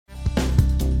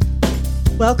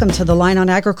Welcome to the Line on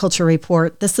Agriculture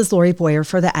Report. This is Lori Boyer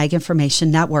for the Ag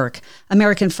Information Network.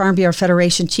 American Farm Bureau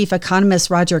Federation Chief Economist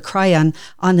Roger Cryan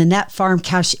on the net farm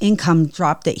cash income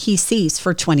drop that he sees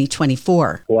for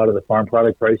 2024. A lot of the farm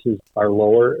product prices are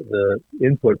lower. The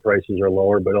input prices are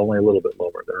lower, but only a little bit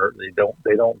lower.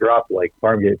 They don't drop like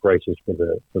farm gate prices for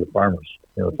the farmers.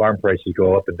 You know, the farm prices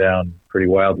go up and down pretty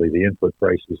wildly. The input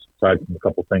prices, aside from a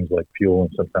couple things like fuel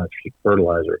and sometimes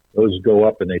fertilizer, those go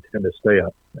up and they tend to stay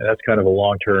up. And that's kind of a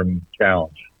long-term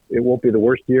challenge. It won't be the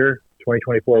worst year.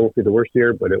 2024 won't be the worst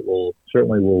year, but it will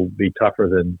certainly be tougher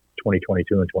than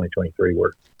 2022 and 2023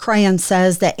 were. Cryan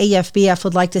says that AFBF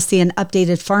would like to see an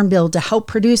updated farm bill to help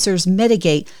producers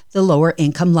mitigate the lower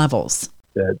income levels.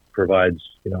 That provides,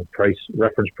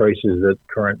 reference prices at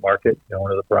current market.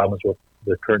 One of the problems with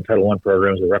the current Title I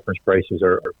programs, the reference prices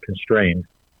are constrained,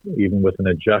 even with an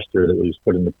adjuster that was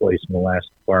put into place in the last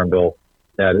farm bill,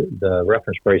 that the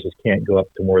reference prices can't go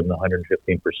up to more than 115%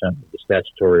 of the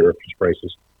statutory reference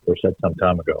prices that were set some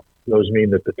time ago. Those mean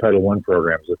that the Title I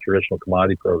programs, the traditional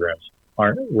commodity programs,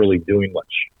 aren't really doing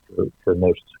much for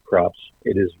most crops.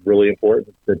 It is really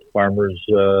important that farmers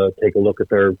take a look at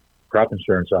their crop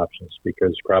insurance options,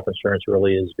 because crop insurance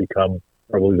really has become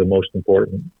probably the most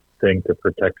important thing to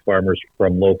protect farmers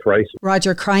from low prices.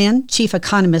 Roger Cryan, Chief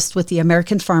Economist with the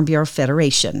American Farm Bureau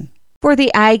Federation. For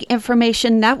the Ag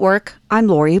Information Network, I'm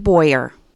Lori Boyer.